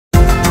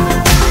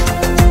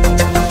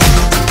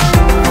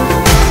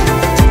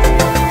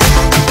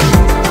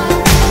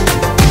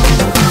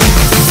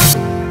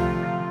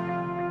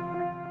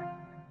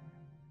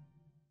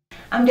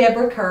I'm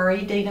Deborah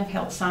Curry, Dean of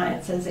Health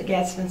Sciences at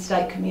Gadsden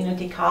State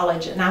Community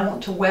College, and I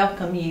want to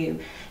welcome you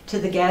to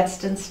the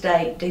Gadsden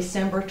State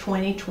December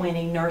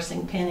 2020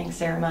 Nursing Pinning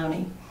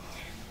Ceremony.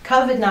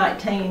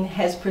 COVID-19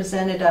 has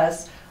presented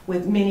us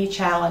with many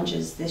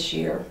challenges this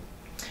year.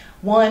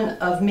 One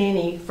of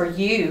many for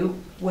you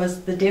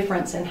was the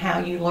difference in how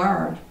you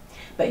learn,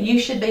 but you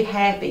should be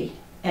happy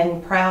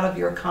and proud of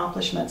your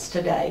accomplishments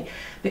today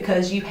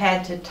because you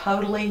had to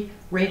totally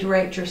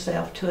redirect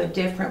yourself to a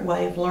different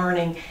way of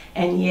learning,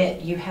 and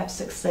yet you have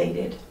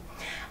succeeded.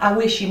 I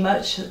wish you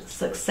much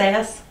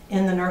success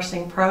in the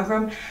nursing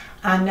program.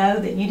 I know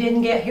that you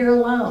didn't get here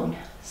alone.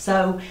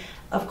 So,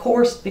 of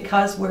course,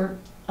 because we're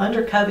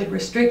under COVID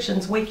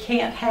restrictions, we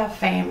can't have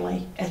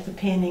family at the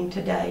pinning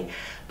today.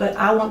 But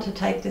I want to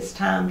take this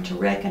time to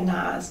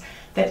recognize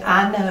that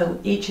I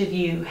know each of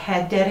you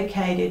had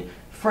dedicated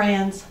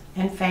friends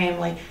and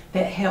family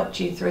that helped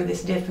you through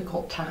this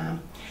difficult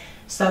time.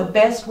 So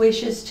best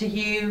wishes to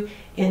you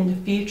in the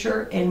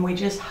future, and we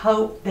just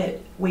hope that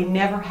we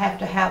never have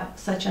to have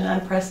such an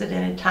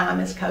unprecedented time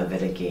as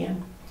COVID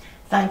again.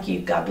 Thank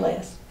you. God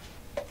bless.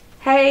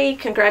 Hey,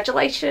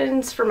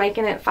 congratulations for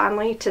making it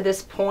finally to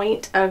this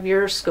point of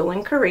your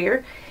schooling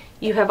career.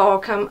 You have all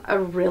come a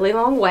really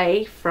long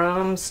way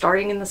from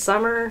starting in the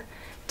summer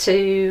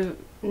to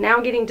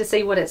now getting to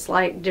see what it's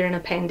like during a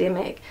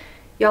pandemic.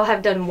 Y'all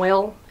have done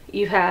well.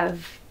 You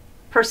have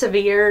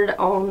persevered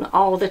on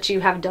all that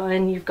you have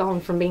done. You've gone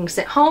from being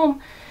sent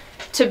home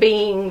to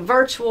being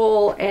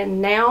virtual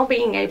and now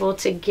being able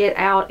to get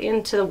out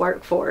into the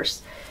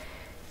workforce.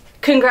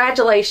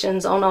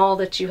 Congratulations on all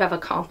that you have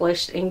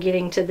accomplished in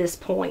getting to this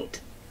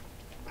point.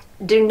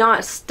 Do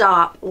not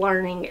stop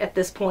learning at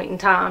this point in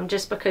time.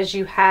 Just because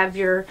you have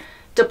your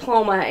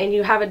diploma and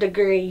you have a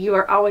degree, you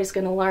are always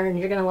going to learn.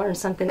 You're going to learn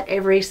something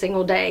every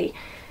single day.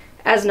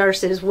 As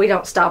nurses, we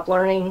don't stop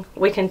learning.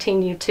 We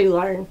continue to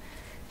learn.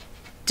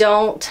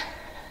 Don't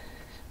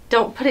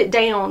put it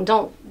down.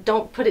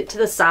 Don't put it to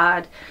the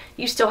side.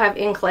 You still have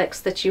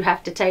NCLEX that you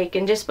have to take,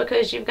 and just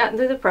because you've gotten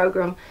through the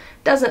program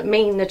doesn't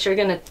mean that you're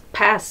going to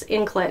pass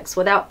NCLEX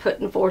without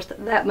putting forth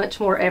that much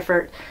more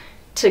effort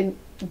to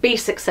be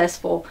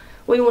successful.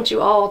 We want you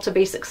all to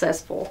be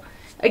successful.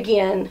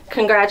 Again,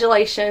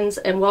 congratulations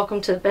and welcome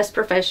to the best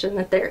profession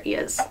that there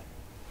is.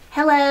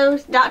 Hello,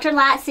 Dr.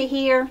 Lightsey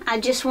here. I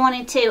just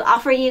wanted to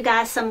offer you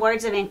guys some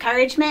words of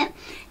encouragement,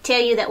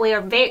 tell you that we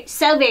are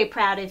so very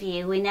proud of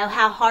you. We know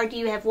how hard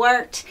you have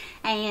worked,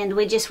 and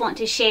we just want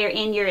to share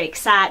in your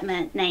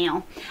excitement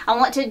now. I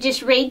want to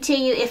just read to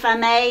you, if I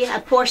may,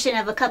 a portion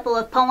of a couple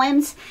of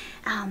poems.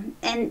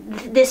 And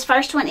this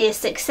first one is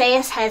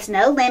Success Has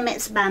No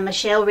Limits by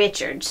Michelle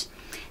Richards.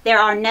 There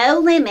are no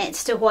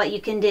limits to what you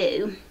can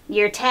do.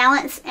 Your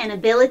talents and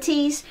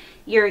abilities,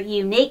 your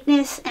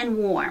uniqueness and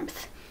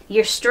warmth,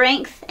 your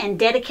strength and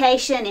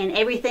dedication in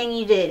everything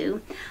you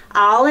do,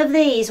 all of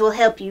these will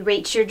help you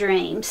reach your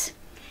dreams.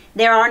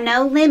 There are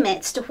no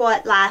limits to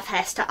what life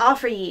has to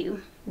offer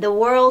you. The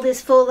world is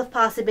full of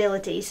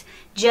possibilities,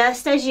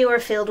 just as you are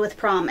filled with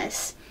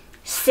promise.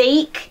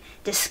 Seek,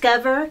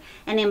 discover,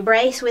 and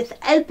embrace with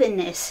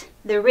openness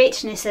the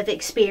richness of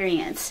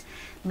experience.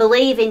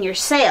 Believe in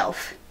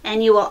yourself,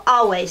 and you will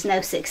always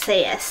know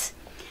success.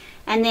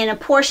 And then a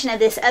portion of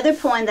this other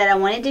poem that I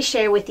wanted to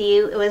share with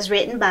you, it was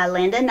written by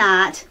Linda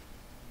Knight.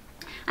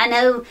 I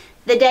know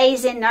the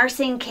days in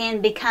nursing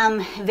can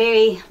become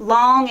very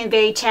long and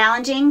very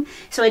challenging,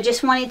 so I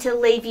just wanted to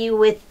leave you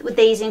with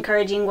these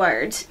encouraging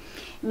words.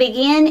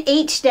 Begin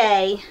each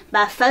day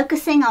by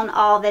focusing on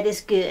all that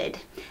is good,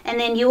 and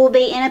then you will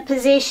be in a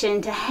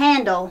position to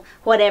handle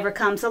whatever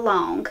comes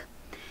along.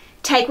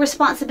 Take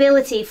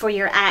responsibility for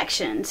your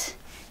actions.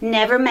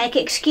 Never make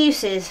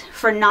excuses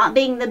for not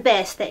being the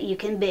best that you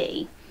can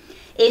be.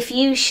 If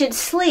you should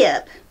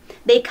slip,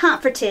 be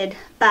comforted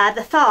by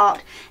the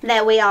thought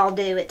that we all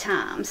do at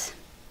times.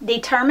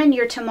 Determine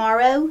your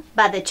tomorrow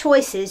by the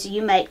choices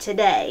you make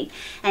today,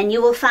 and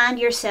you will find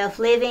yourself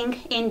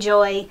living in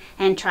joy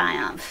and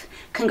triumph.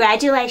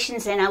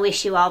 Congratulations, and I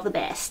wish you all the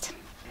best.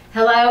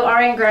 Hello,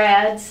 RN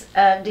grads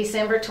of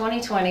December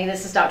 2020.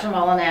 This is Dr.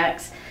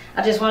 Molinax.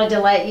 I just wanted to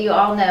let you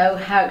all know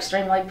how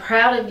extremely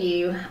proud of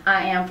you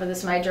I am for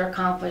this major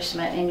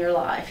accomplishment in your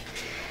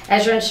life.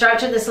 As your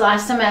instructor this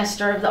last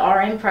semester of the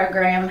RN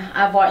program,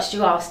 I've watched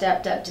you all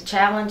stepped up to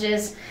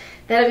challenges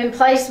that have been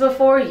placed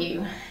before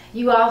you.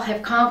 You all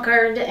have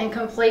conquered and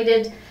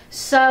completed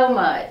so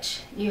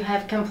much. You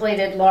have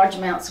completed large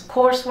amounts of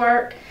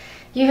coursework.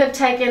 You have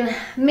taken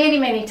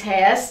many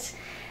tests,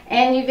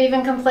 and you've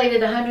even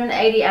completed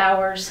 180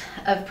 hours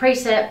of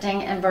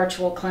precepting and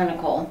virtual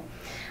clinical.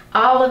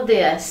 All of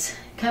this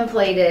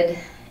completed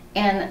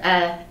in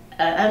an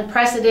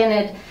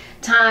unprecedented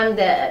time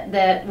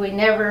that we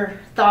never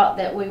thought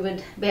that we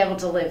would be able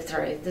to live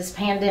through, this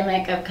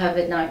pandemic of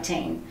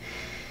COVID-19.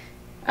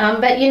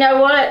 But you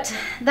know what?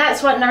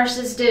 That's what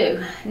nurses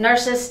do.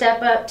 Nurses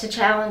step up to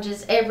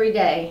challenges every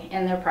day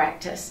in their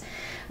practice.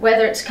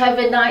 Whether it's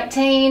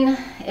COVID-19,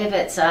 if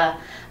it's a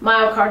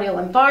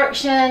myocardial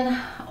infarction,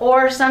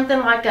 or something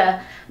like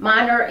a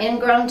minor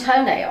ingrown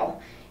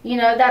toenail. You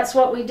know, that's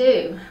what we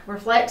do. We're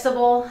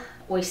flexible,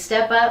 we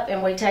step up,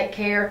 and we take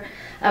care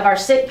of our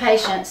sick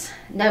patients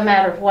no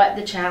matter what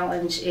the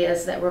challenge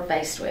is that we're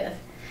faced with.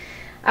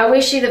 I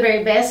wish you the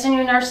very best in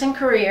your nursing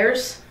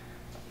careers,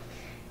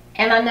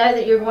 and I know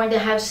that you're going to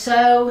have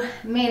so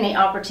many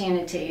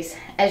opportunities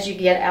as you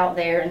get out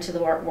there into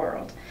the work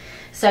world.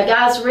 So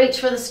guys,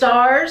 reach for the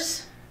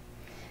stars,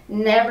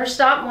 never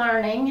stop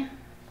learning,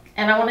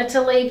 and I wanted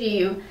to leave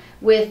you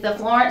with the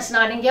Florence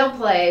Nightingale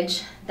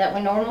Pledge that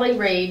we normally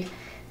read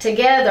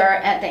together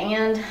at the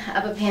end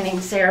of a pinning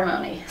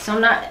ceremony. So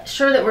I'm not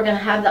sure that we're going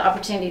to have the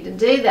opportunity to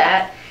do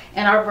that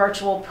in our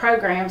virtual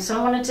program, so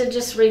I wanted to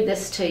just read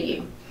this to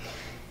you.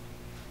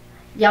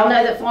 Y'all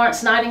know that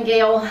Florence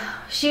Nightingale,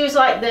 she was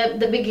like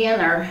the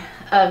beginner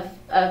of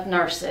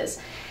nurses,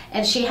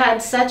 and she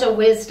had such a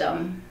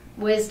wisdom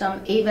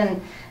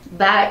even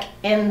back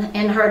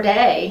in her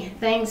day,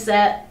 things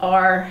that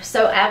are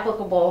so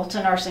applicable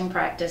to nursing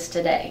practice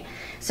today.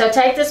 So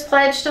take this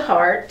pledge to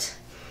heart,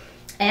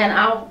 and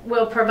I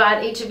will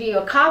provide each of you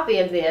a copy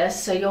of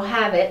this so you'll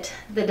have it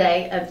the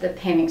day of the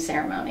pinning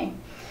ceremony.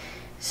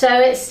 So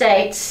it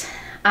states,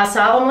 I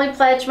solemnly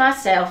pledge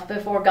myself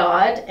before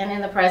God and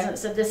in the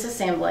presence of this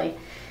assembly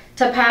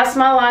to pass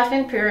my life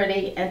in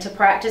purity and to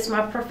practice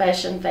my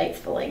profession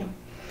faithfully.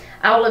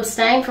 I will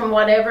abstain from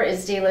whatever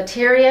is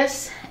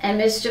deleterious and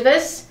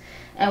mischievous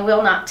and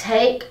will not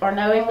take or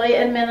knowingly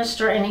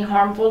administer any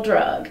harmful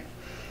drug.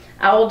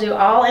 I will do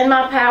all in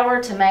my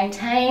power to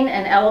maintain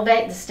and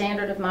elevate the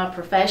standard of my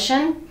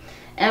profession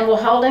and will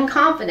hold in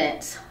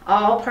confidence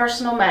all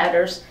personal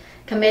matters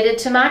committed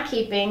to my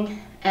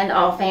keeping and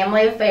all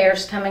family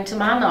affairs coming to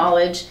my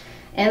knowledge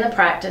in the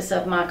practice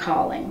of my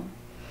calling.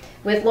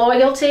 With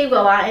loyalty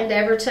will I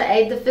endeavor to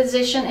aid the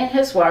physician in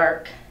his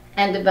work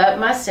and devote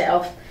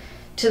myself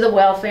to the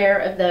welfare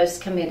of those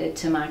committed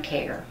to my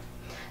care.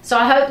 So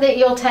I hope that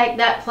you'll take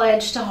that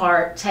pledge to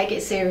heart, take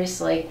it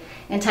seriously,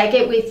 and take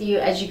it with you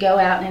as you go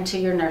out into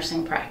your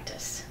nursing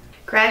practice.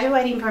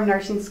 Graduating from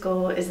nursing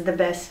school is the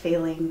best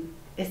feeling.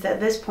 It's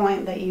at this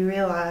point that you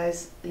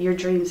realize your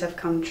dreams have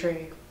come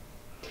true.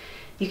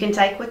 You can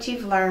take what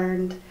you've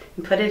learned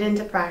and put it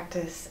into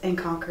practice and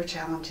conquer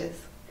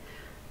challenges.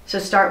 So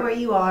start where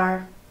you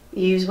are,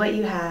 use what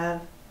you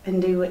have,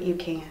 and do what you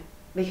can.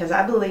 Because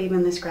I believe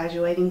in this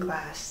graduating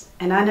class,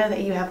 and I know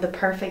that you have the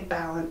perfect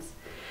balance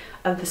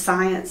of the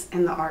science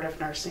and the art of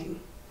nursing.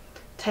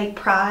 Take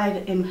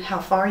pride in how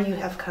far you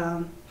have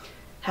come,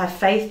 have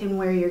faith in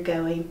where you're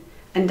going,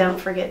 and don't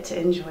forget to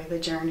enjoy the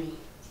journey.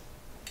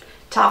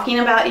 Talking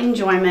about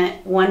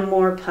enjoyment, one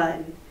more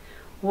pun.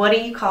 What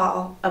do you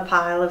call a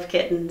pile of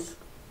kittens?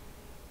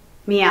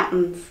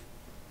 Meowtons.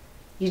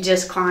 You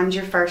just climbed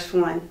your first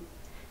one.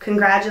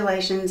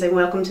 Congratulations and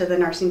welcome to the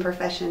nursing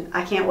profession.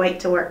 I can't wait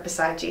to work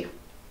beside you.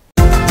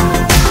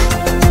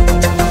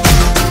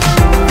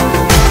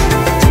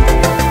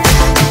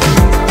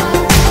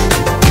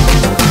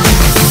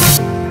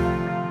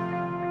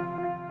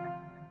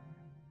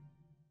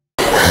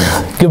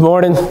 Good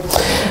morning.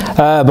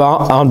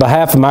 On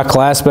behalf of my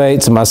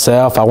classmates and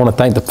myself, I want to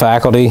thank the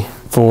faculty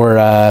for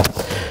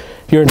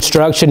your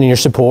instruction and your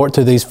support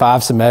through these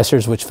 5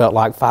 semesters, which felt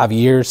like 5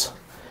 years.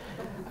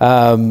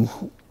 To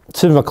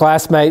my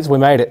classmates, we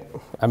made it.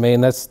 I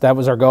mean, that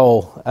was our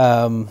goal.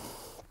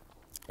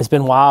 It's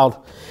been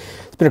wild.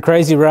 It's been a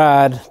crazy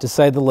ride, to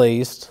say the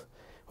least.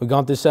 We've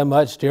gone through so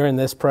much during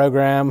this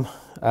program.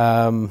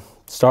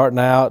 Starting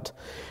out,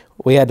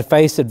 we had to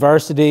face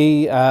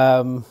adversity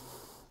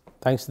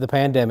thanks to the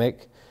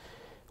pandemic,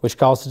 which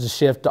caused us to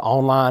shift to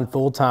online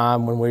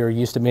full-time when we were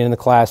used to being in the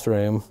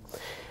classroom.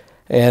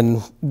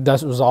 And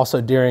that was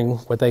also during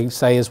what they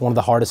say is one of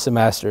the hardest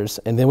semesters.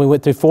 And then we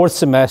went through 4th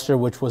semester,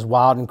 which was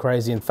wild and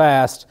crazy and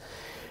fast.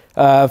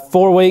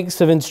 4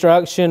 weeks of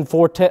instruction,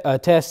 4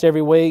 tests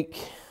every week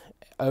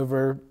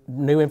over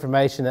new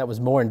information that was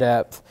more in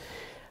depth.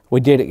 We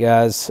did it,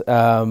 guys. We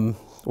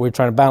were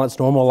trying to balance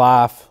normal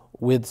life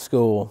with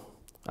school.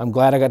 I'm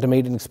glad I got to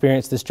meet and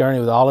experience this journey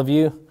with all of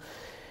you.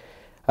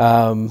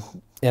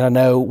 And I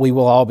know we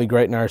will all be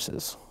great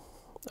nurses.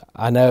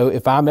 I know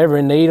if I'm ever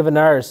in need of a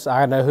nurse,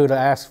 I know who to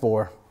ask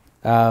for.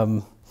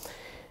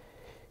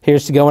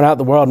 Here's to going out in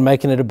the world and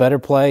making it a better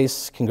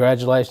place.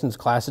 Congratulations,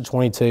 class of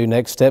 22.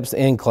 Next steps to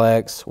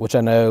NCLEX, which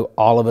I know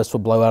all of us will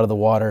blow out of the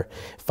water.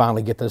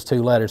 Finally get those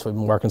 2 letters we've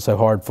been working so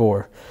hard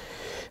for.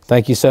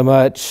 Thank you so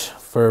much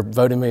for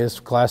voting me as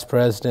class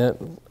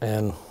president,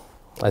 and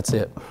that's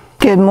it.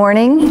 Good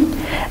morning.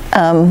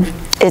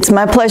 It's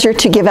my pleasure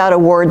to give out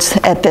awards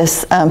at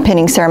this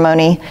pinning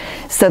ceremony.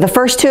 So the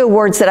first 2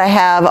 awards that I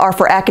have are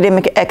for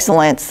academic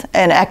excellence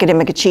and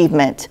academic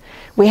achievement.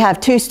 We have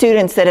 2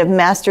 students that have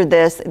mastered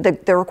this.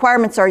 The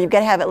requirements are you've got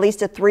to have at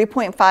least a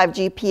 3.5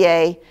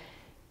 GPA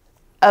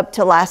up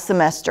to last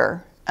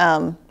semester.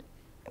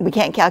 We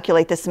can't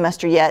calculate this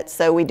semester yet,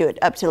 so we do it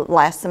up to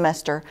last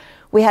semester.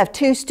 We have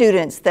 2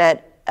 students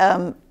that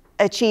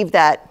achieved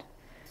that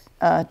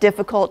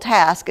difficult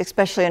task,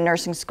 especially in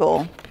nursing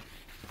school.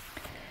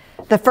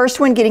 The first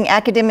one getting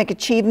academic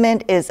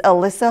achievement is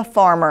Alyssa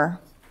Farmer.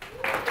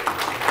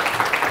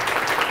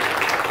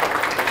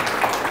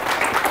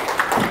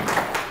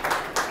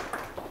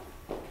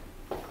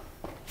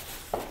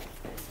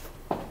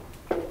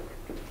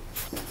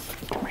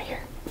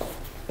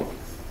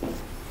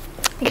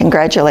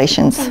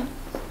 Congratulations.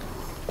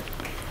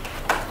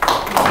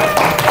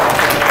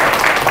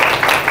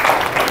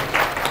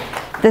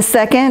 The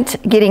second,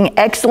 getting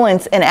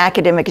excellence in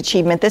academic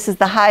achievement. This is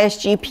the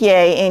highest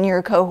GPA in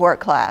your cohort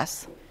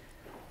class.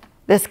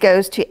 This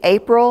goes to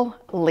April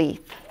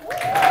Leith.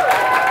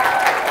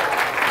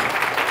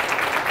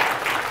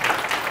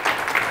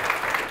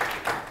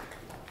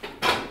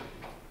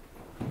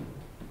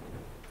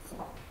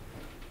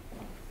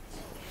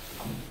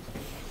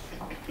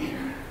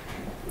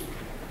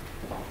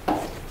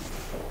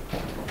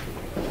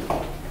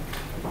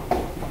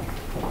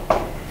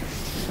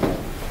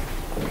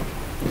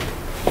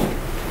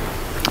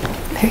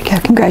 There you go.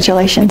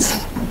 Congratulations.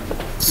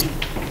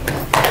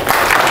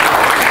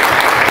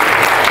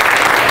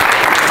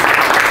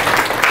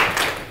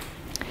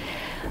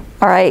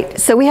 All right,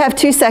 so we have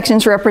two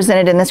sections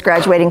represented in this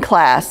graduating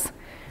class.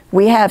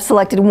 We have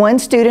selected one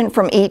student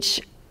from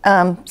each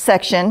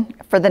section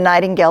for the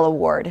Nightingale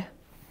Award.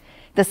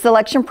 The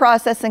selection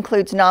process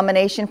includes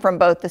nomination from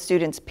both the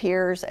student's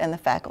peers and the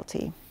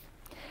faculty.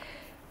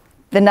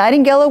 The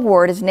Nightingale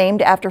Award is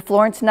named after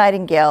Florence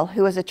Nightingale,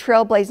 who was a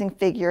trailblazing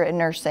figure in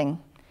nursing.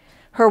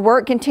 Her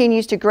work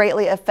continues to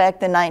greatly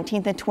affect the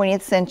 19th and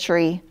 20th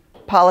century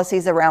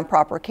policies around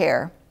proper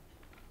care.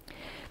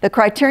 The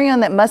criterion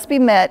that must be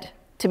met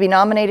to be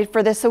nominated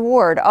for this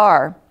award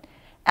are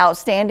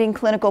outstanding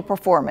clinical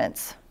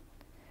performance,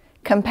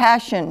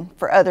 compassion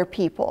for other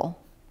people,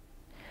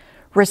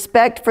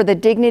 respect for the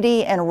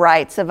dignity and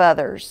rights of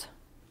others,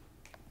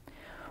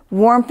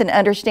 warmth and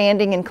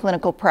understanding in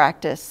clinical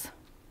practice,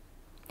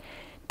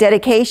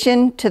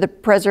 dedication to the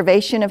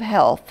preservation of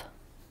health,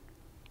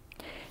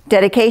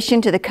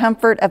 dedication to the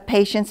comfort of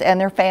patients and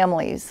their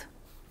families,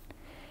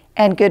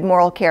 and good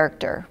moral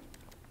character.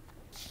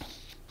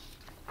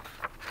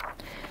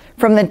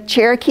 From the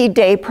Cherokee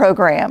Day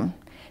program,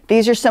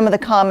 these are some of the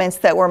comments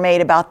that were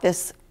made about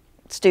this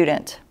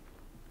student.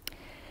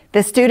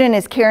 This student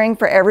is caring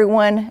for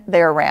everyone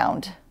they're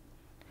around.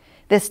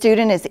 This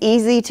student is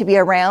easy to be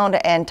around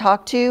and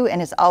talk to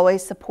and is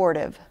always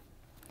supportive.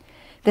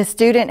 This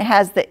student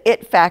has the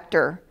it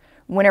factor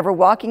whenever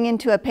walking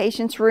into a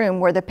patient's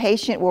room, where the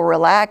patient will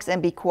relax and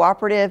be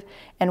cooperative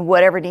and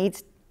whatever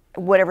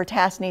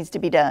task needs to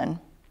be done.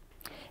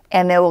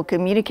 And they will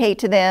communicate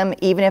to them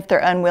even if they're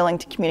unwilling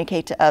to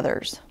communicate to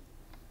others.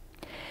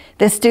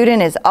 This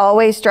student is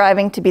always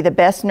striving to be the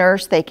best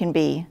nurse they can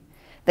be.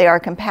 They are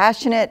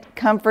compassionate,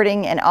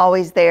 comforting, and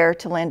always there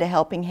to lend a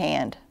helping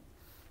hand.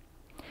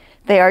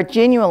 They are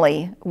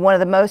genuinely one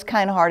of the most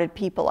kind-hearted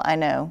people I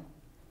know.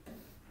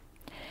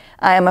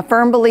 I am a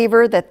firm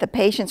believer that the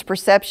patient's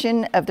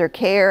perception of their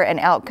care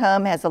and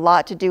outcome has a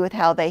lot to do with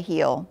how they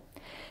heal.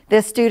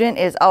 This student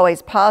is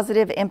always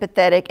positive,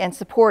 empathetic, and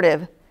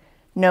supportive,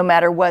 no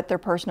matter what their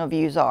personal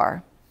views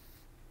are.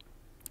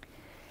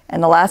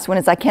 And the last one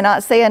is, I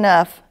cannot say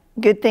enough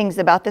good things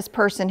about this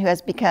person who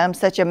has become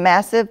such a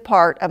massive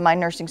part of my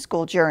nursing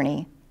school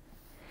journey.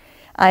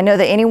 I know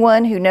that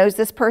anyone who knows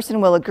this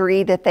person will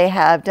agree that they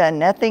have done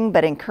nothing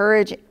but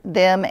encourage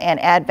them and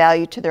add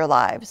value to their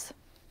lives.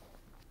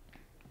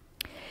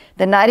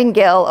 The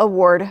Nightingale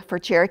Award for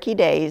Cherokee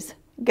Days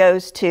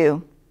goes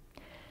to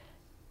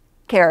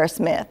Kara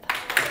Smith.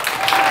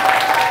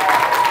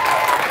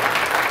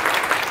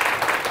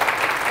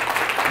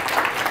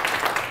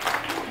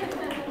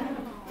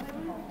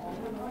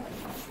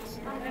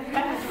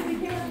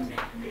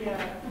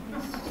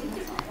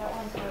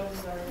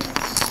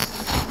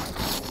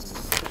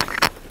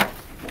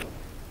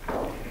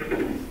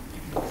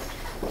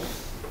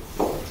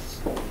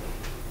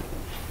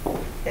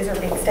 These are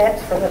big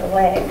steps for little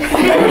legs.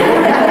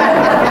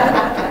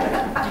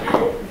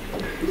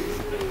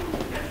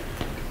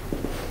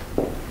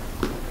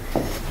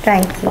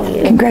 Thank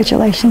you.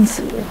 Congratulations.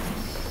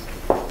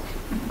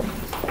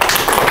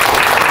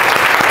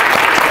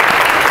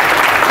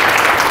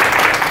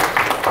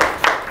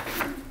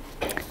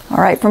 All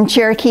right, from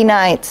Cherokee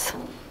Nights.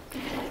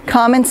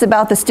 Comments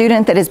about the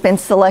student that has been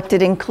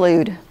selected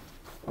include,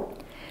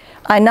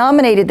 I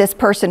nominated this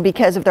person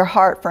because of their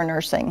heart for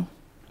nursing.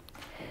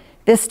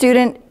 This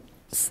student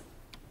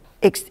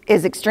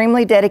is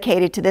extremely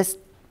dedicated to this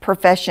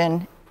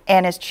profession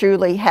and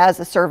truly has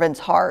a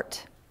servant's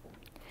heart.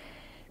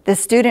 This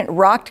student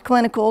rocked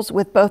clinicals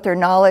with both their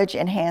knowledge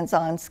and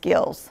hands-on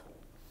skills.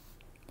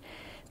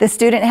 This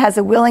student has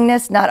a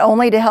willingness not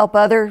only to help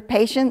other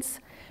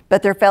patients,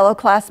 but their fellow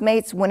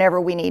classmates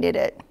whenever we needed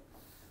it.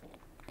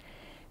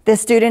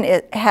 This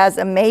student has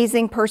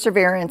amazing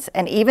perseverance,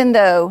 and even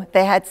though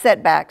they had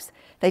setbacks,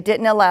 they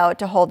didn't allow it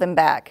to hold them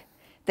back.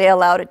 They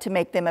allowed it to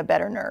make them a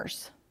better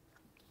nurse.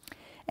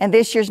 And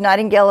this year's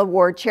Nightingale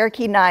Award,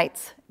 Cherokee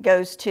Nights,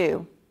 goes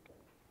to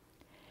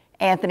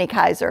Anthony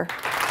Kaiser.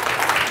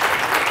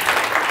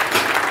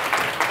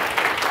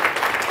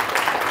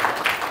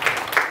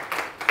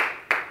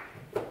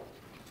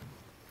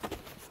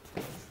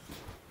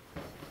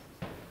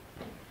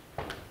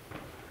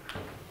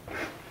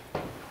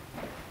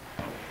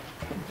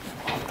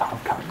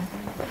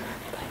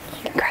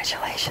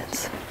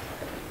 Congratulations.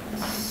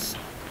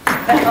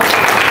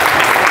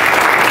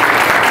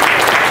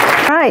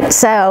 right,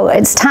 so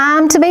it's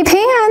time to be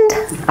pinned.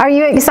 Are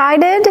you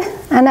excited?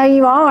 I know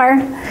you are.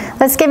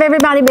 Let's give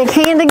everybody a big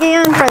hand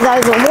again for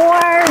those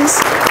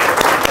awards.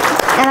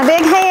 And a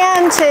big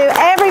hand to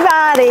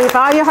everybody for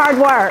all your hard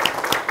work.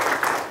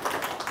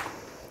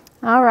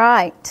 All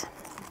right.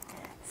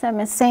 So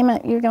Ms.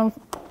 Seaman, you're going to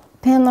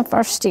pin the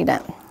first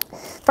student.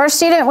 First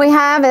student we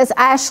have is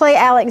Ashley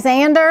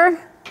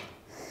Alexander.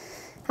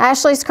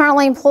 Ashley's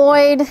currently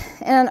employed in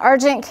an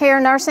urgent care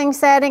nursing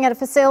setting at a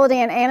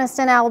facility in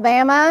Anniston,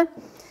 Alabama.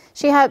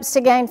 She hopes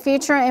to gain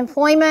future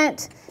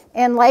employment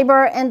in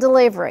labor and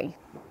delivery.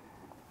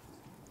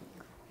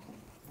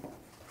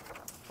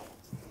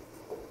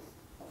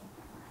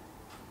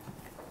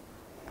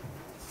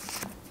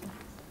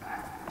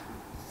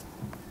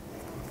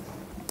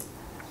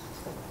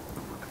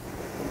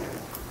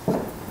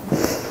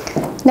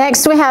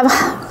 Next we have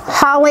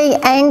Holly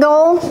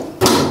Angle.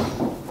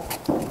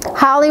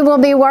 Holly will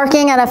be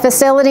working at a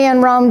facility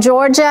in Rome,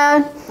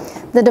 Georgia.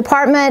 The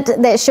department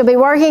that she'll be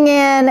working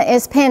in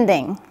is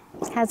pending.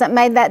 Hasn't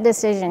made that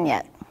decision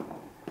yet.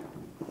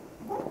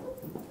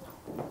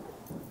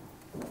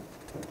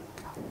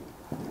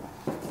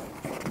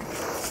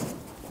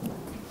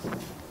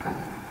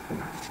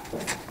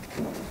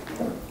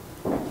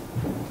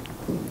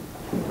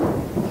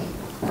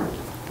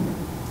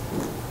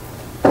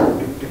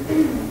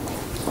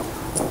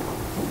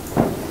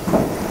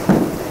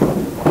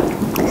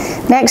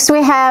 Next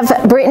we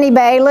have Brittany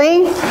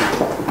Bailey.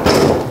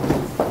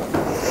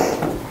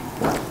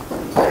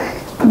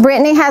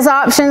 Brittany has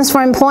options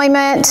for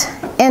employment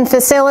in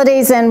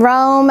facilities in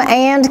Rome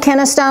and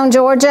Kennestone,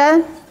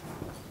 Georgia.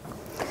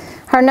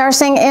 Her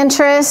nursing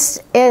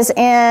interest is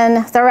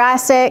in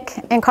thoracic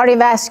and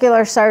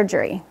cardiovascular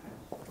surgery.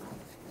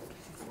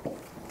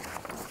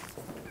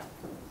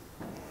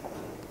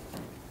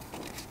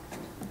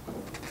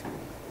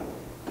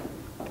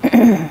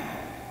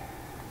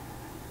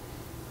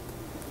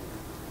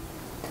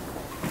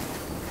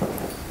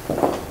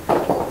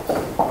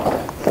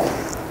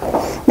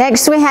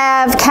 Next we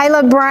have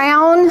Caleb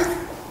Brown.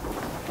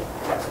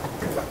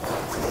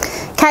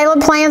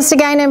 Caleb plans to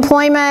gain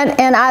employment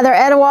in either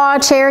Etowah,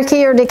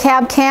 Cherokee, or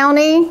DeKalb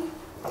County.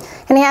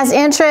 And he has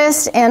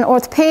interest in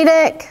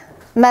orthopedic,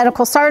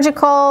 medical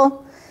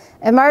surgical,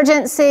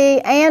 emergency,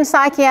 and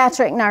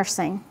psychiatric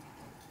nursing.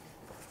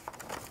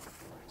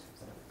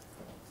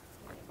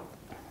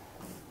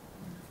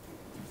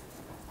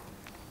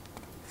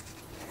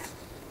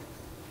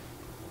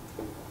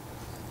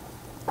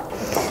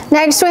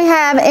 Next we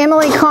have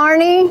Emily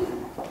Carney.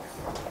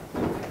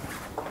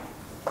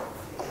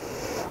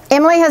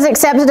 Emily has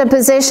accepted a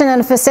position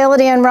in a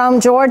facility in Rome,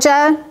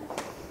 Georgia.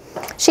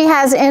 She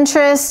has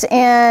interest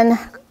in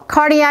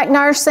cardiac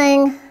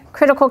nursing,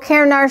 critical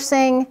care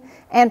nursing,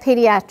 and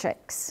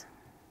pediatrics.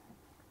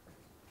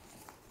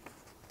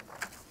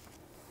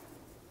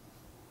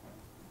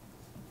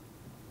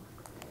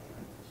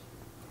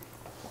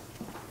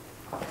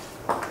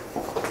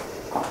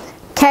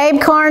 Cabe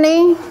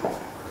Carney.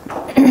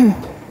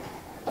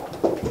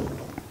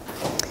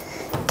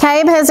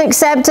 Cabe has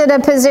accepted a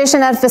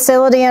position at a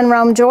facility in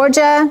Rome,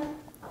 Georgia,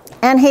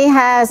 and he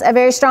has a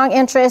very strong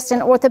interest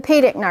in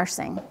orthopedic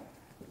nursing.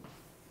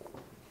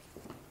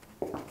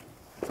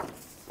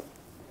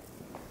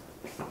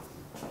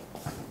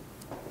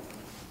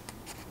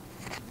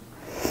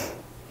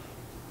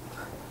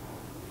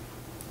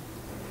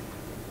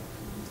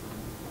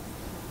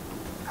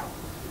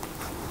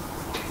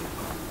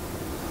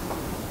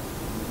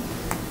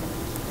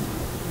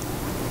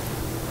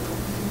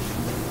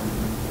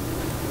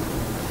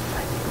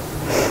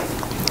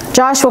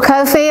 Joshua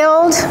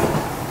Cofield.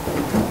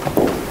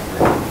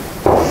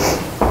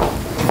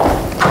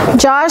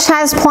 Josh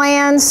has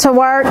plans to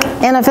work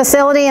in a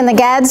facility in the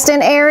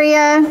Gadsden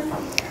area,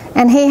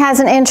 and he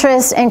has an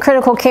interest in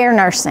critical care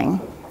nursing.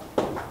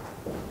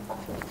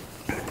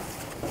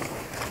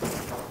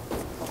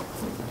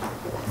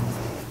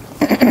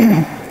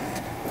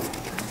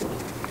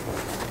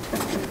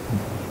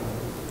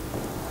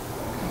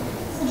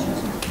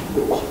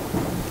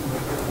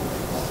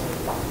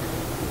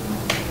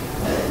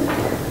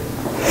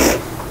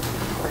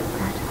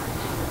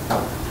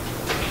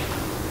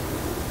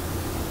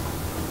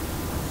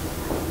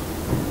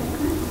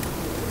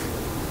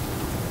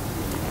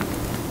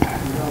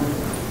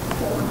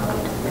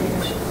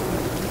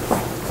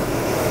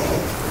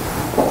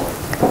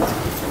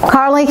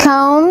 Carly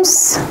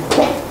Combs.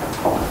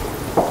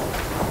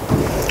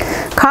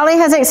 Carly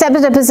has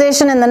accepted a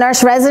position in the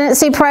nurse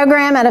residency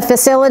program at a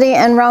facility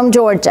in Rome,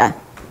 Georgia.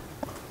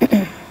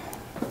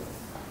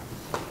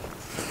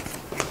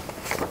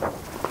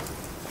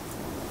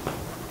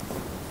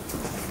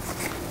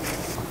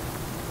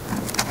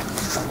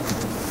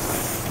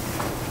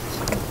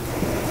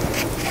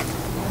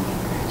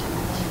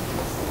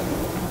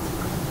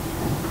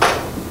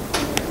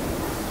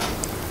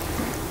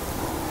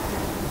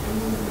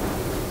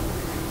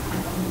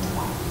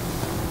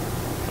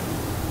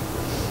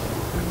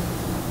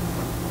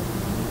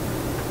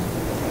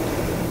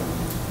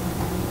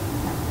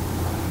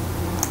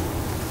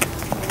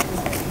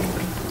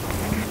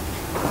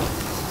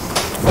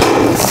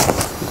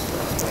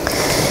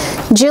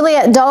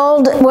 Juliet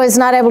Dold was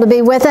not able to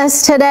be with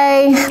us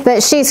today,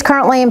 but she's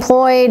currently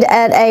employed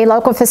at a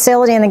local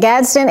facility in the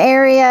Gadsden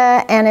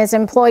area and is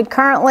employed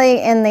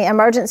currently in the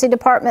emergency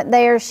department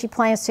there. She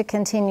plans to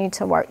continue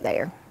to work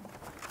there.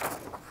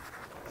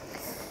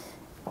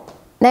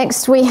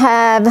 Next we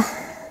have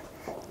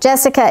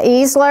Jessica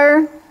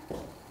Easler.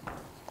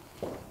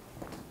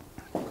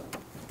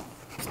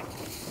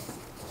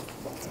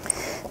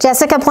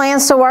 Jessica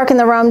plans to work in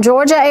the Rome,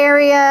 Georgia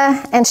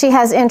area, and she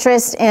has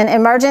interest in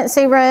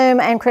emergency room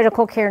and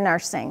critical care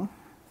nursing.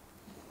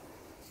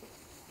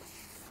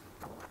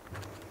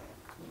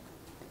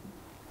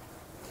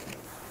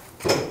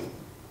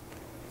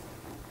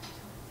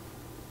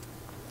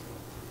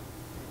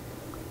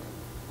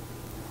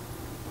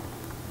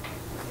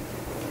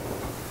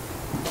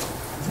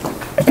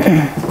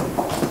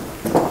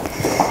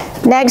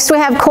 Next we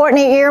have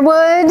Courtney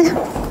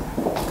Earwood.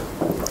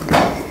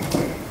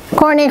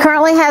 Courtney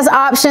currently has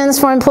options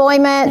for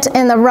employment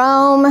in the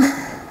Rome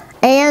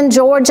and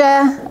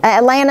Georgia,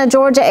 Atlanta,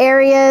 Georgia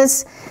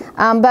areas,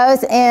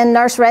 both in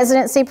nurse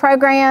residency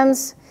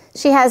programs.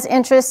 She has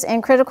interests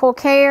in critical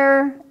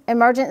care,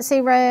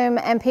 emergency room,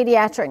 and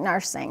pediatric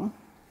nursing.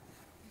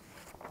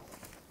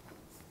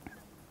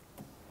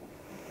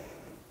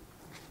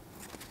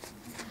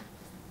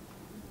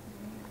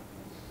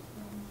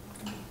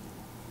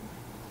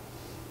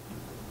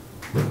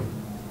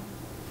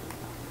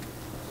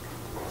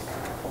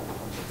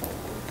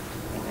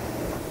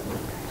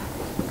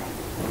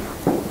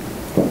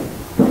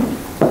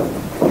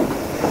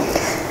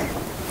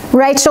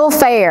 Rachel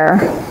Fair.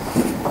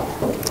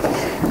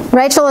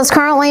 Rachel is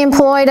currently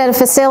employed at a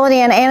facility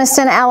in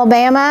Anniston,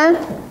 Alabama.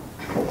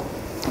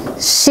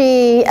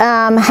 She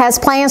has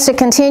plans to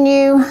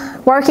continue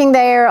working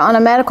there on a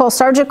medical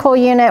surgical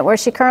unit where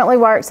she currently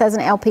works as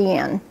an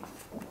LPN.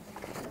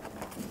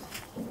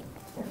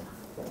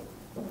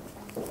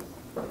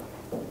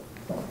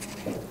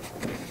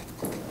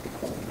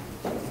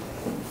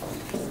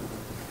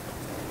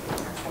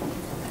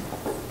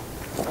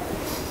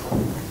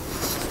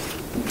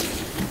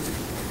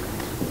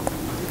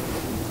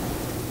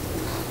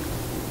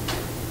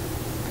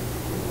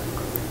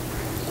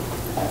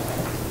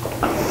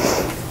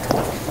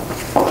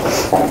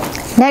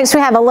 Next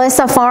we have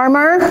Alyssa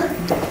Farmer.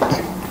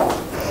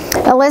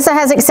 Alyssa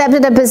has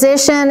accepted a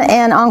position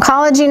in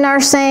oncology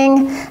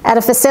nursing at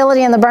a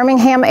facility in the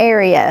Birmingham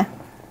area.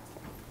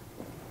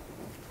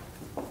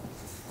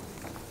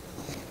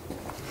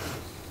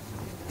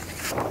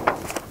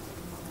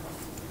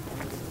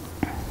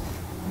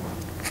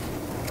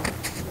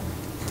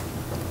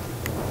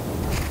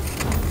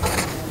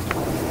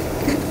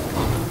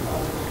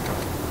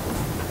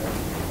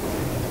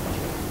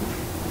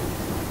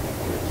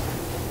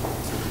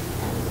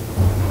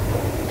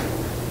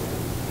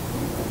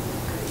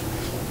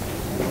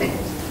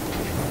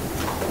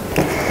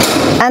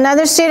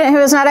 Another student who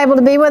is not able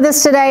to be with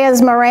us today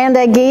is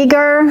Miranda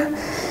Giger.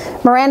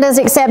 Miranda has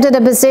accepted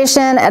a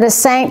position at a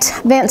St.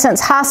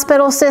 Vincent's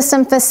Hospital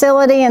System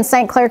facility in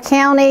St. Clair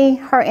County.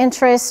 Her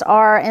interests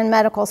are in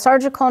medical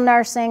surgical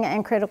nursing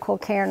and critical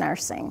care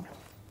nursing.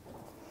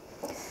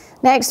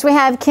 Next we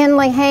have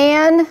Kinley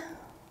Han.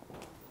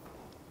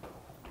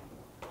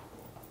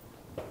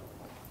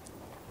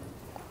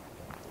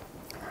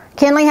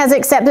 Kinley has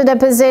accepted a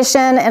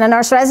position in a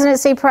nurse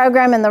residency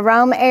program in the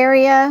Rome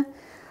area.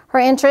 Her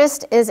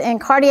interest is in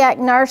cardiac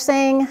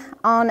nursing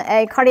on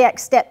a cardiac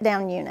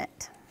step-down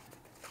unit.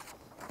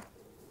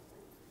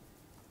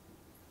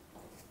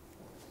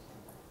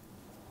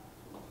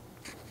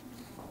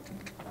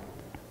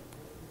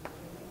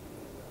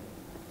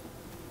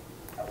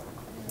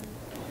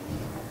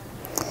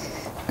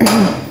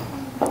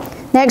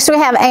 Next we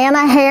have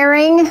Anna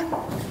Herring.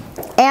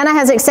 Anna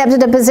has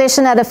accepted a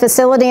position at a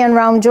facility in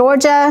Rome,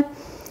 Georgia.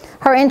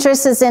 Her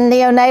interest is in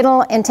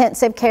neonatal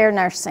intensive care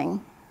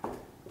nursing.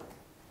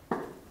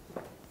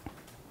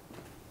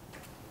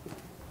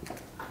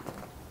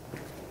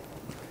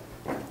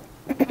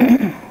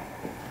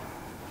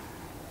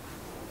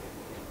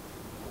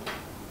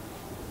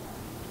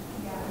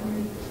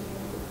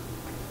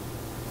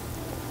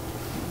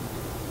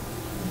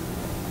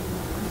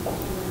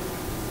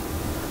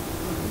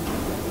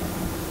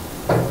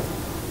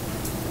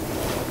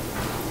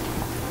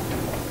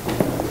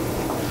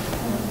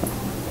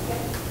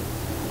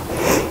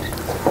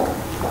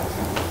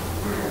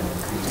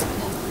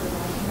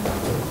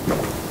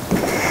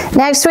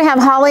 Next we have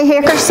Holly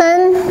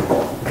Hickerson.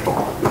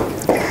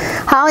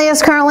 Holly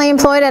is currently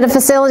employed at a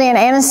facility in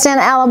Anniston,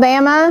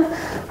 Alabama.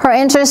 Her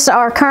interests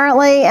are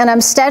currently in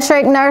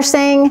obstetric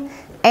nursing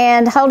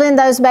and holding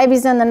those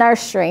babies in the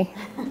nursery.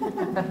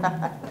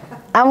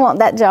 I want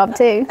that job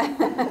too.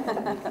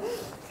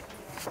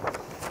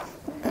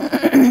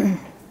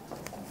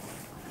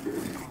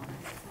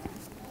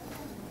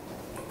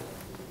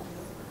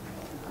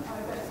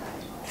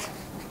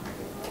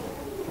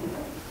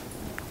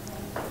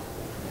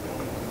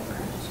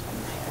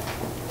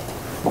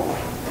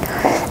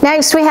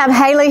 Next we have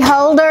Haley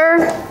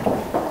Holder.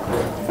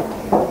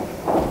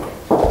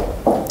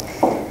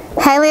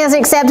 Kaylee has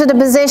accepted a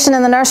position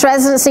in the nurse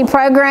residency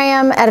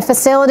program at a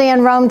facility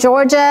in Rome,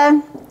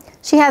 Georgia.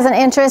 She has an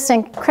interest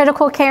in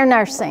critical care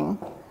nursing.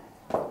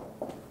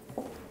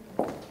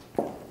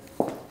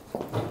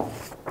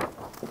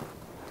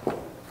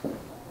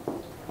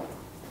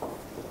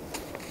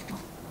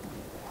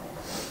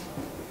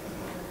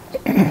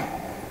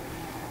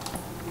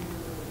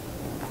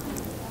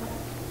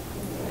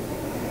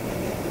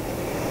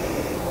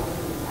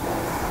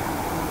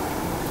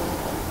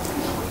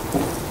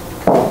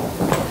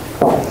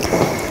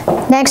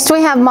 Next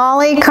we have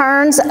Molly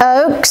Kearns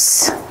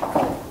Oaks.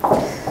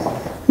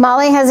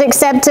 Molly has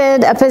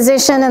accepted a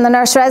position in the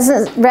nurse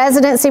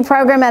residency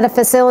program at a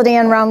facility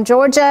in Rome,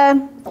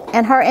 Georgia,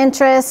 and her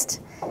interest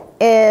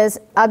is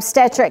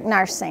obstetric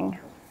nursing.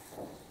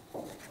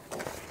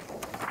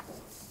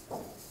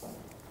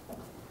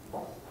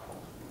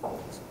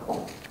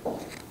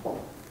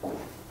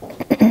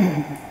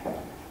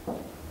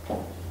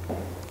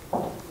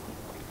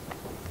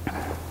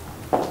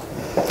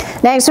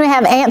 Next we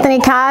have Anthony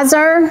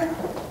Kaiser.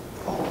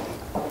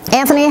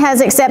 Anthony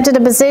has accepted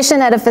a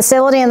position at a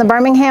facility in the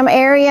Birmingham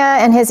area,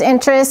 and his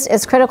interest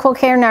is critical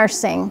care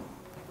nursing.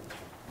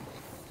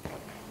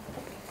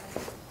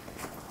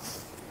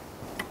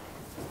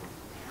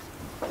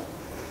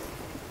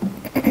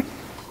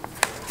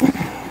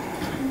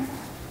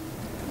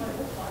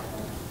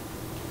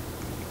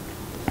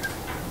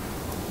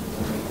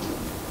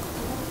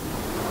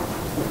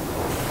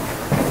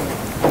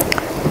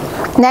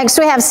 Next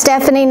we have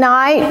Stephanie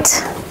Knight.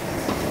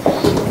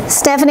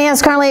 Stephanie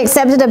has currently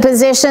accepted a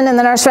position in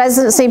the nurse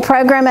residency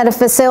program at a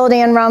facility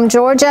in Rome,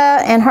 Georgia,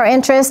 and her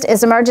interest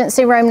is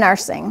emergency room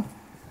nursing.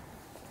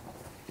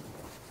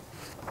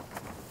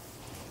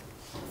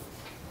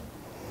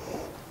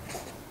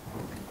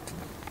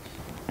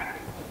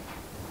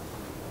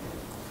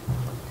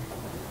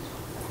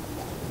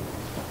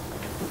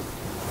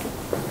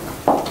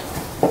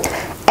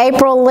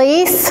 April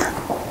Leith.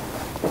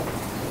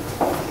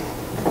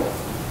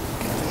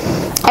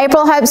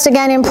 April hopes to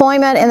gain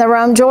employment in the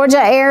Rome, Georgia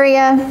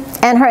area,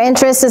 and her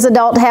interest is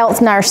adult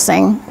health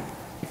nursing.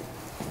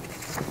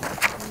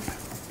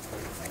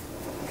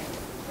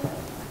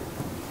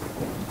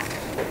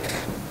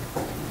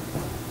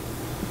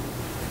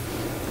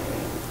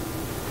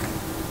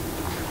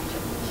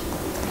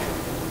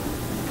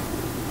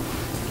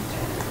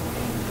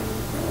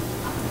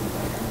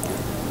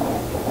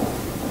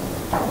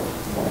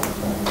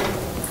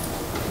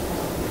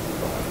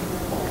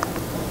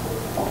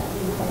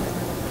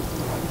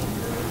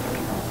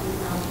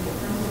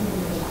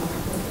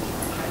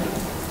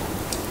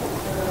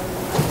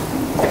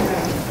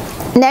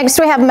 Next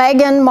we have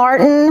Megan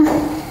Martin.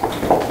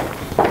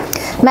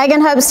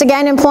 Megan hopes to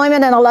gain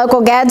employment in a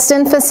local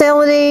Gadsden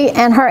facility,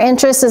 and her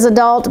interest is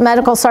adult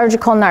medical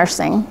surgical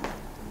nursing.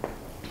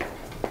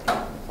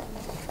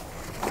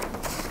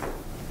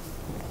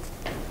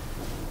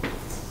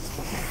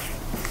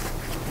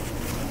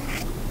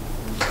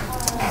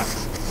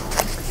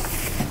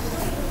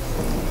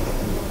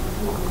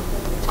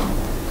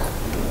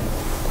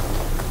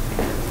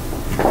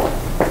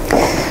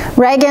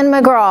 Reagan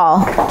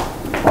McGraw.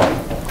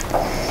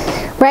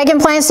 Reagan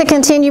plans to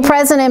continue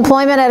present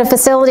employment at a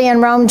facility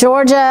in Rome,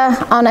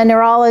 Georgia on a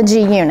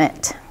neurology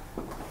unit.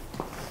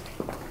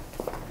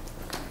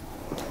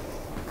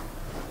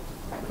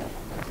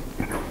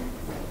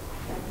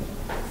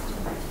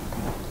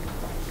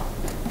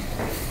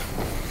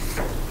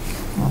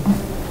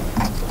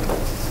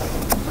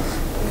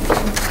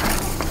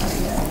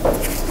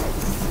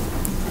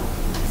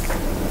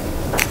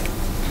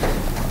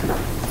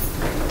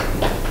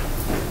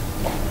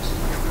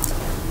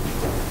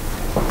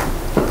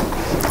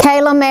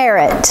 Kayla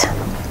Merritt.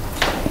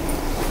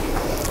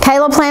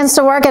 Kayla plans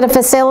to work at a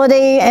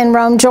facility in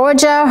Rome,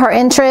 Georgia. Her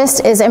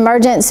interest is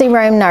emergency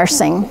room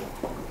nursing.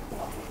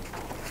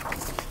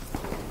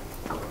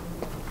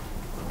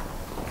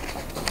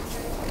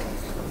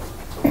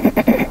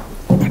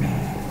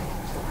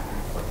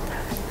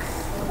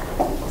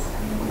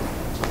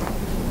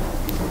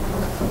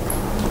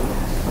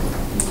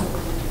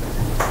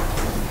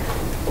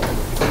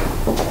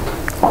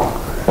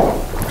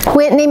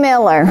 Whitney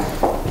Miller.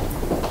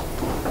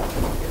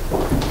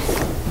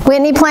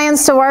 Whitney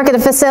plans to work at a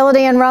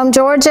facility in Rome,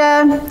 Georgia,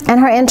 and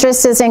her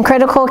interest is in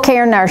critical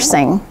care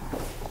nursing.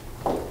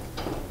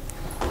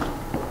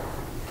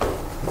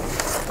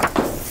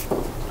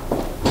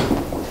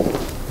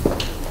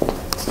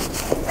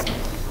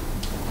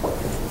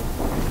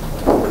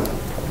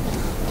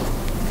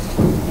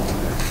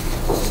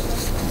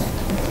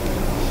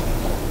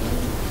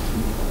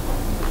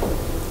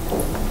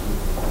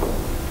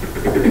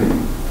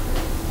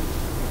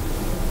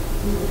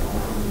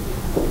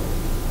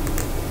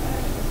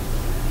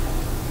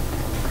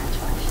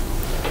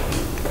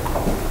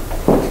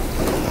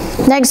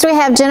 Next we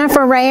have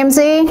Jennifer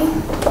Ramsey.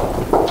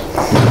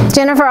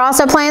 Jennifer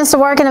also plans to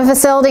work in a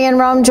facility in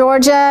Rome,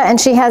 Georgia,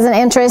 and she has an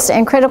interest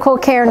in critical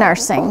care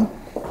nursing.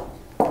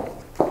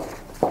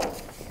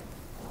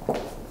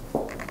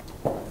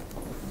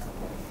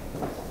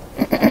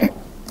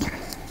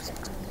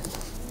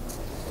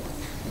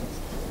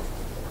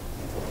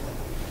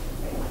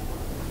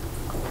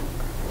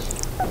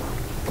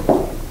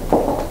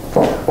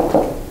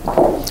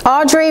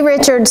 Audrey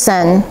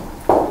Richardson.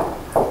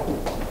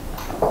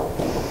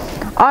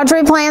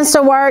 Audrey plans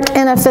to work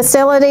in a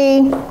facility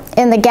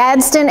in the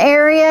Gadsden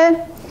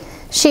area.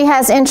 She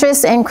has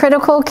interest in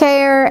critical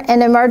care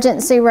and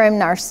emergency room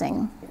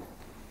nursing.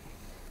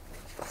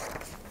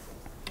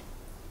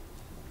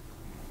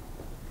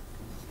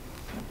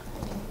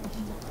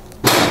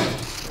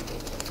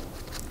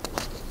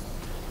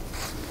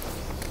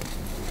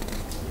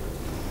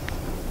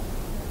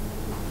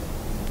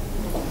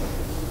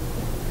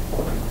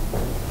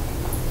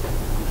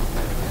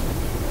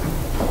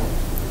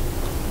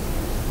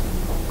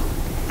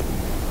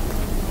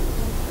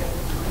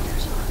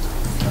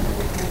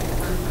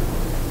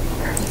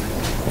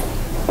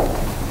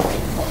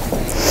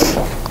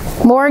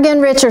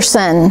 Morgan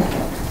Richardson.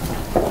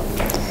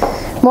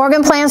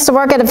 Morgan plans to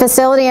work at a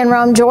facility in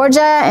Rome,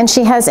 Georgia, and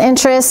she has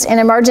interest in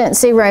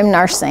emergency room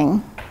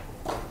nursing.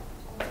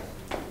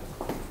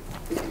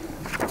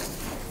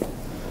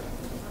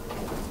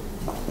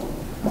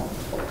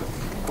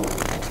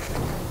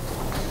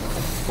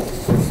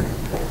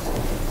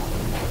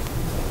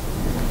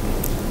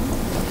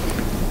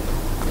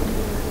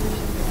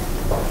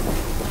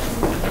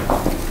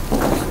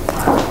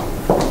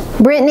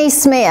 Brittany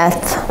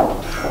Smith.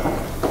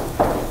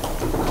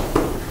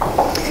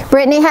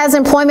 Brittany has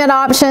employment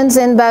options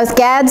in both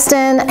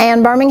Gadsden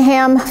and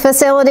Birmingham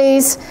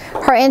facilities.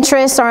 Her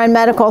interests are in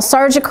medical,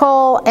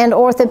 surgical, and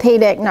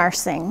orthopedic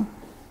nursing.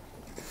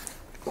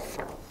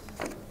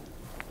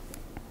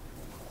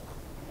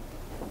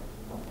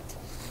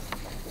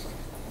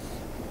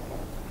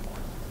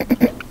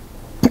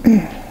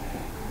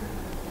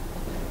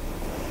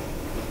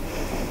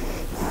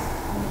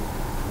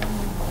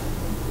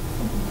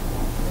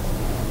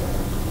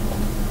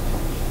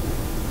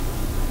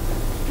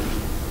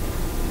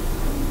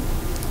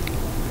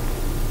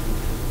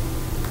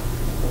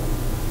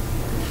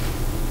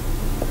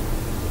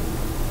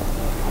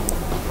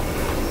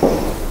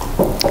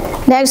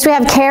 Next we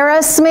have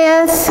Kara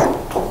Smith.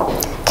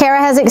 Kara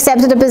has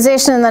accepted a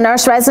position in the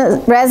nurse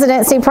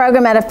residency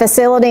program at a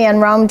facility in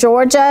Rome,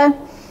 Georgia.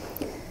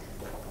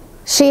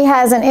 She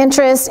has an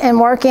interest in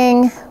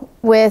working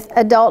with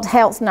adult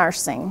health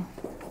nursing.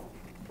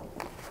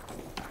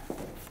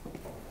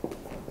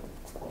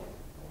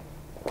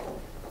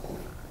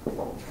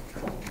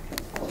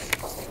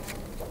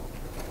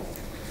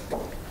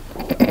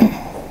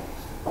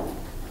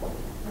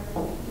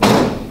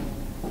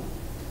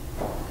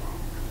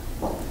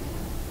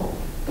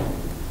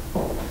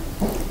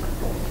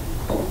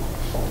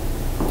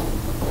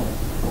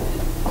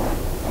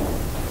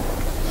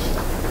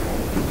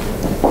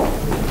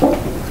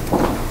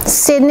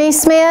 Sydney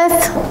Smith.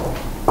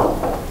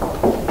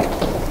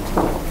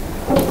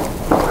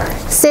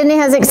 Sydney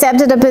has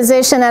accepted a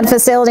position at a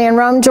facility in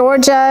Rome,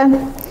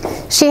 Georgia.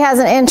 She has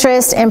an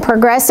interest in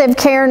progressive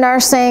care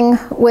nursing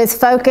with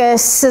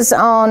focuses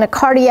on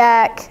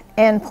cardiac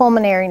and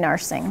pulmonary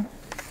nursing.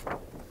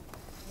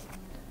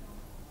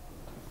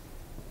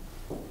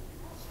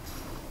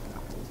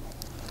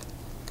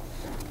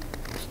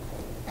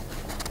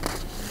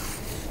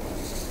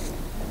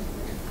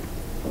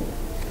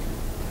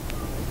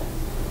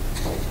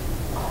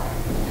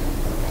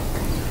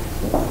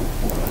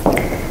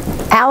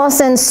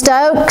 Allison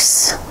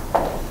Stokes.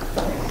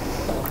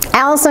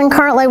 Allison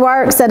currently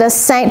works at a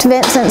St.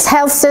 Vincent's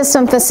Health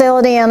System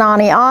facility in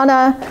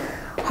Aniana.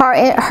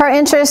 Her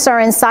interests are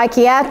in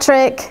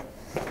psychiatric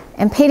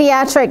and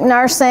pediatric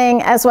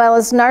nursing, as well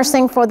as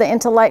nursing for the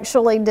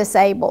intellectually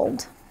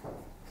disabled.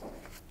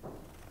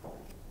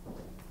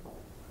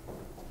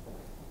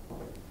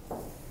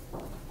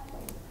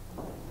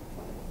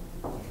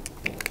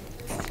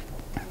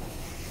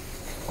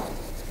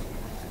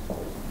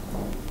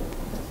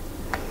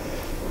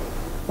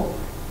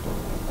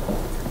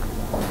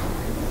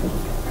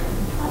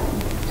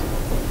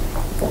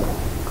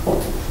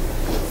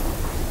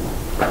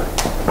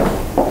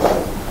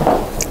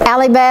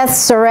 Alibeth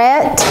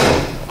Surrett.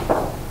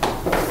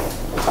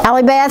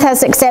 Alibeth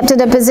has accepted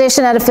a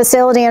position at a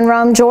facility in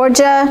Rome,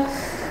 Georgia.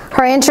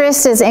 Her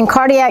interest is in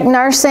cardiac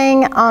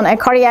nursing on a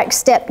cardiac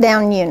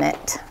step-down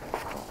unit.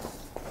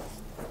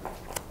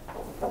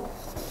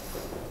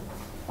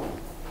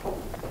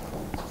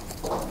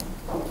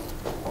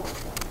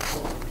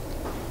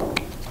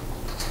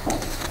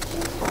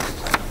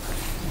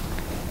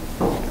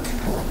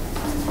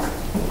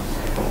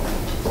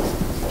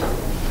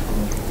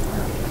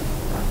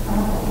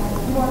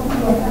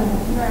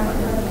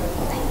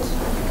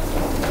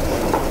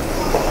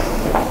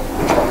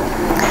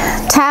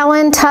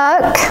 Talon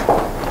Tuck.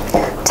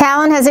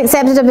 Talon has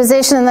accepted a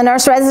position in the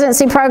nurse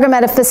residency program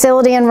at a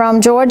facility in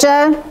Rome,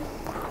 Georgia.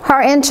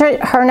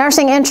 Her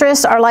nursing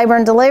interests are labor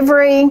and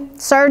delivery,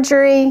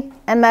 surgery,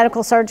 and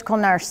medical surgical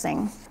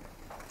nursing.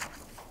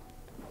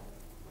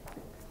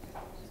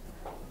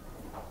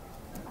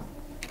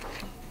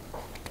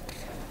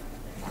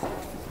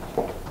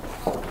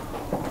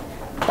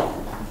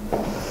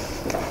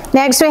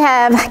 Next we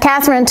have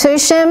Catherine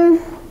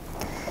Tushim.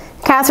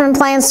 Catherine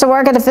plans to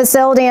work at a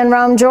facility in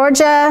Rome,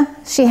 Georgia.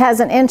 She has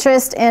an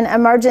interest in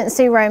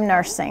emergency room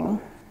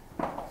nursing.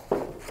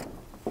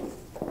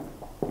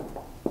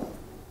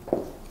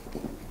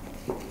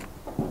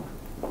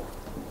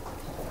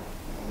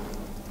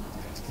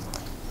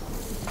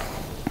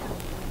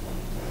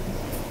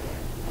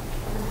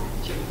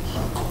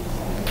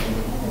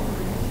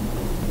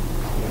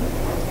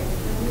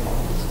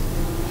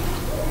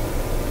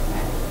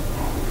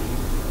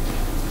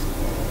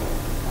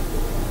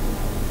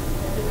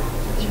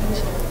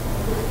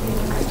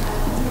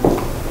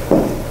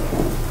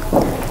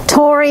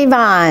 Tori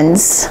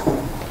Vines.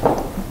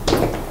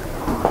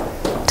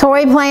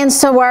 Tori plans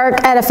to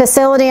work at a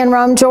facility in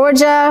Rome,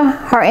 Georgia.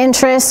 Her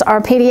interests are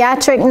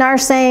pediatric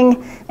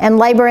nursing and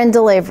labor and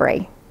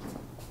delivery.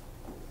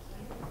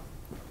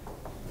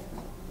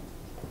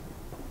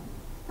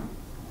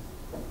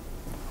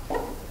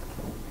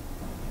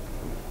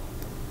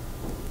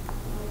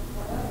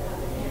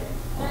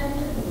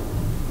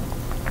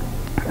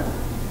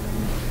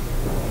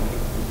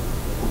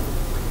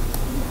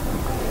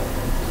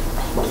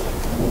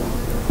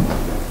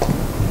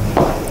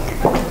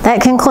 That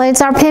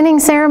concludes our pinning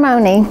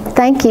ceremony.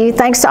 Thank you.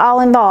 Thanks to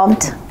all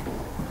involved.